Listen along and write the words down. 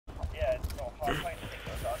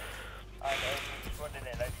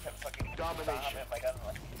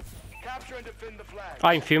Capture and defend the flag.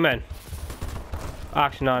 I'm fuming.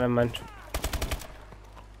 Actually, no, never mind.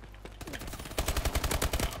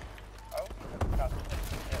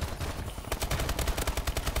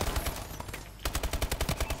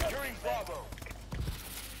 Securing Bravo.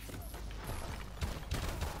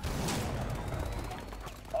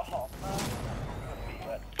 Oh,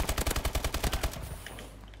 man.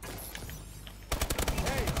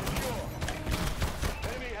 Hey, secure.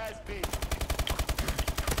 Enemy has B.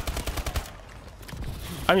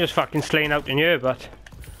 I'm just fucking slaying out in here, but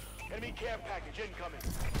Enemy care package incoming.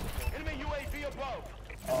 Enemy UAV above.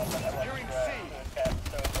 Securing C.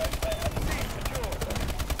 C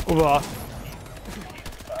secure. what?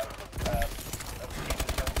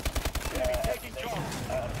 Enemy taking charge.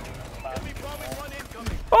 Enemy bombing one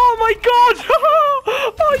incoming. Oh my god!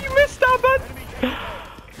 Oh, you missed that, man! Enemy taking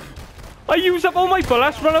I use up all my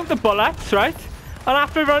bullets, run out the bullets, right? And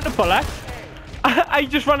after I run out the bullets, I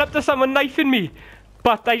just run up to someone knifing me.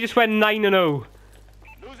 But I just went 9-0.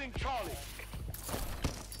 losing Charlie.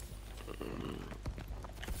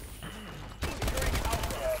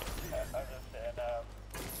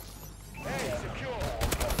 Hey, secure.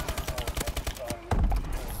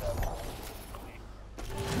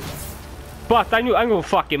 But I'm going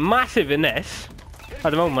fucking massive in this at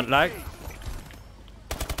the moment, like.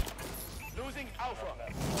 Losing Alpha.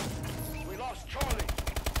 We lost Charlie.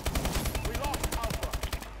 We lost Alpha.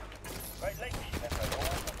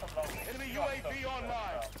 Enemy UAV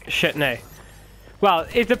online. Shit, no. Well,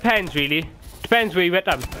 it depends, really. Depends where you hit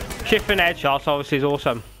them. Shift and headshots, obviously, is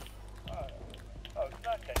awesome.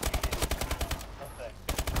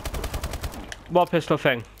 What pistol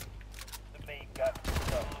thing?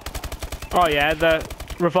 Oh yeah, the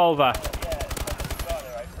revolver.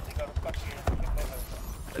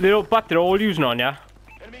 But they're all using on ya.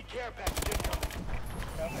 Enemy care package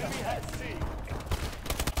incoming. Enemy has C.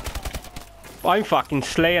 I'm fucking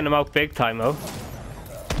slaying them out big time, though.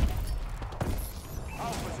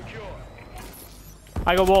 Alpha secure.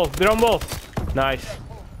 I got wall. They're on wall. Nice.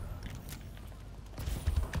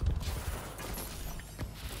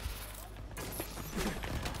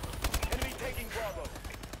 Enemy taking Bravo.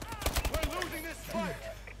 We're losing this fight.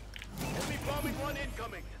 Enemy bombing one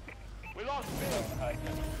incoming. We lost B.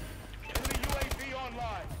 Enemy UAV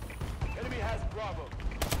online. Enemy has Bravo.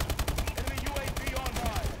 Enemy UAV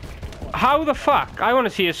online. How the fuck? I want to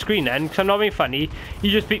see a screen then, because I'm not being funny. You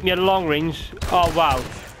just beat me at long range. Oh wow.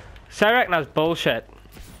 So I reckon that's bullshit.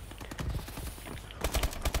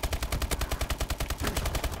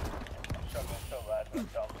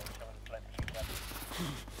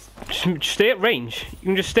 Just stay at range. You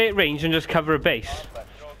can just stay at range and just cover a base.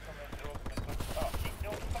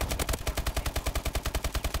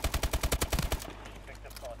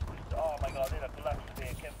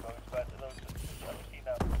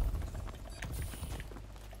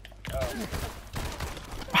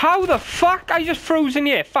 How the fuck? I just froze in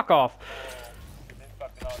here. Fuck off.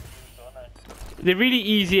 They're really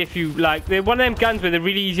easy if you like. They're one of them guns where they're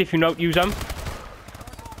really easy if you know how to use them.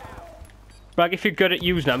 Like if you're good at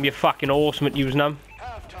using them, you're fucking awesome at using them.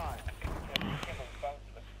 Halftime.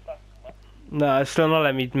 No, it's still not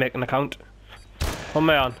letting me make an account. What am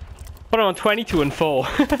I on? But I'm on 22 and 4.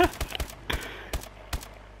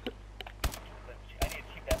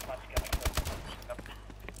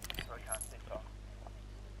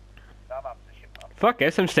 Fuck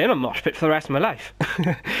this, I'm staying on mosh pit for the rest of my life.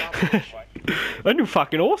 I do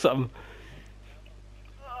fucking awesome.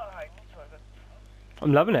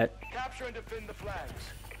 I'm loving it. Capture and defend the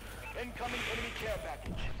flags. Incoming enemy care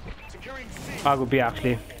package. Securing C. I would be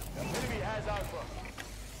actually. Enemy has Alpha.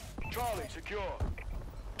 Charlie secure.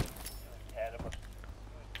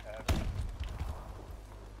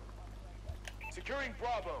 Securing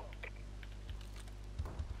Bravo.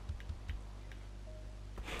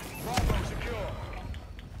 Bravo secure.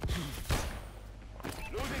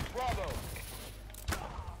 Losing Bravo.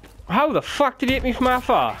 How the fuck did he hit me from that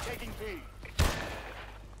far? Taking B.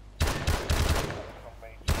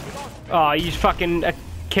 Oh, he's fucking a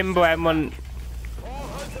Kimbo M1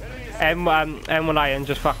 M1 iron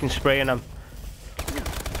just fucking spraying him.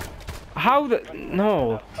 How the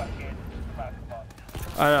no?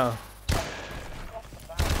 I know.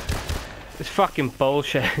 It's fucking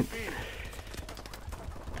bullshit.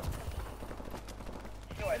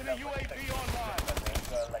 Enemy UAV online.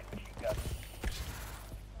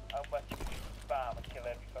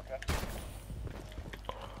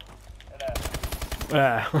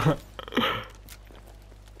 Yeah.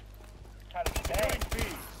 Securing B.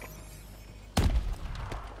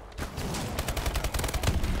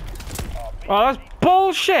 Oh, that's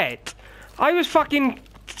bullshit. I was fucking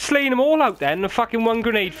slaying them all out then, and fucking one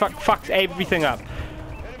grenade fucks everything up.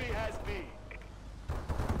 Enemy has B.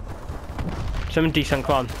 Something decent,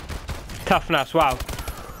 come on. Toughness, wow.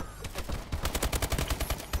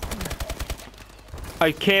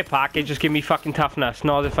 I care package, just give me fucking toughness,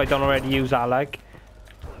 not if I don't already use that, like.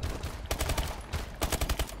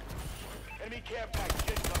 Enemy care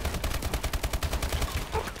package incoming.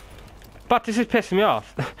 But this is pissing me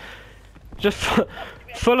off. Just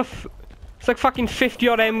full of... It's like fucking 50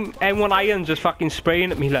 odd M1 irons just fucking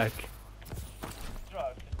spraying at me, like.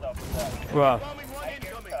 Well. Bombing one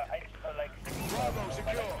incoming. Bravo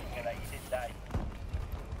secure.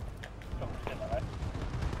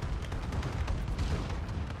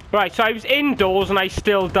 Right, so I was indoors and I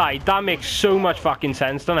still died. That makes so much fucking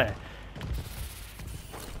sense, doesn't it?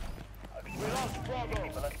 We lost Bravo.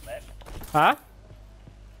 Huh?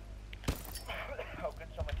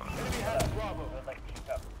 Enemy has Bravo.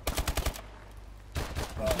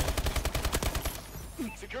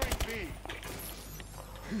 Securing B.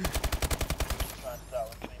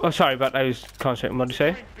 Oh, sorry, but I was concentrating. What did you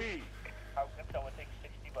say? Securing B.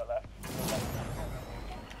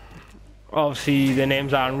 Obviously, the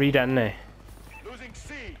names aren't read, aren't they? Losing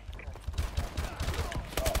C.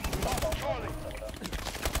 Lost Charlie.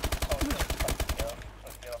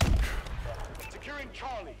 Securing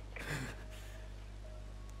Charlie.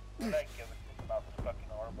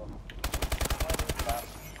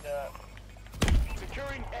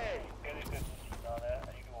 Securing A.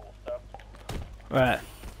 Right.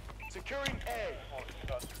 Securing A.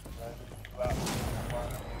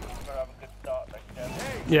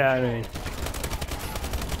 Yeah, I mean.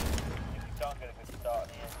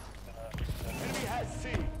 Enemy has C.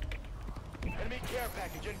 Enemy care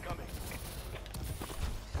package incoming.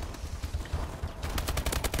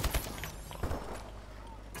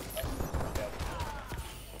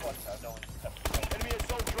 Enemy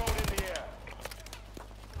assault drone in the air.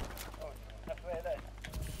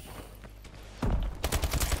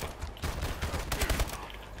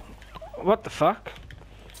 What the fuck?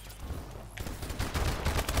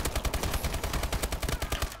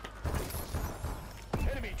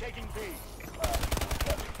 Enemy taking B.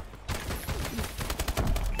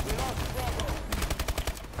 We lost Bravo.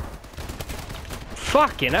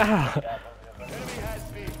 Fucking hell. Enemy has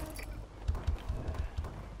B.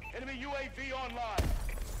 Enemy UAV online.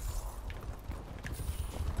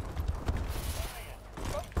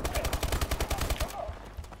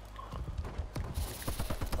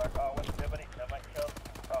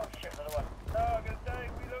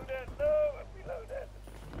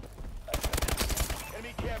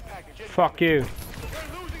 Enemy care package incoming. Fuck you.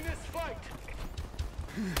 We're losing this fight.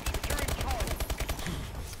 Securing Charlie.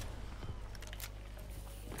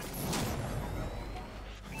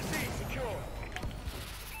 C secure.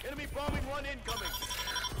 Enemy bombing one incoming.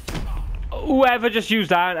 Whoever just used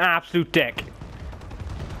that, an absolute dick.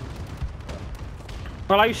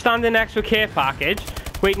 Well, I was standing next to a care package,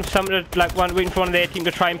 waiting for someone to, like, waiting for one of their team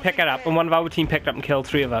to try and pick it up, and one of our team picked it up and killed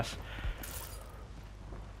 3 of us.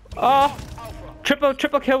 Oh! Alpha.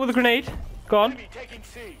 Triple kill with a grenade. Go on. Enemy taking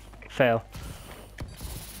C. Fail.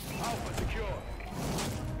 Alpha secure.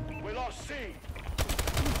 We lost C.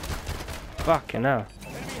 Fucking hell.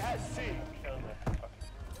 Enemy has C.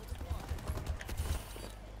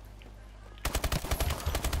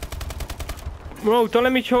 Bro, don't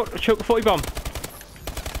let me choke the 40 bomb.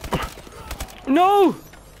 No!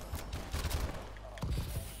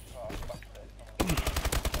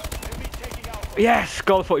 Enemy taking Alpha. Yes,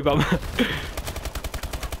 got the 40 bomb.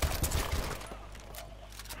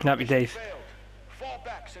 Happy days. Failed. Fall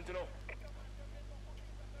back, Sentinel.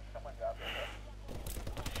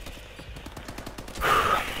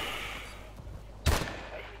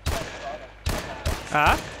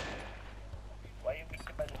 Huh?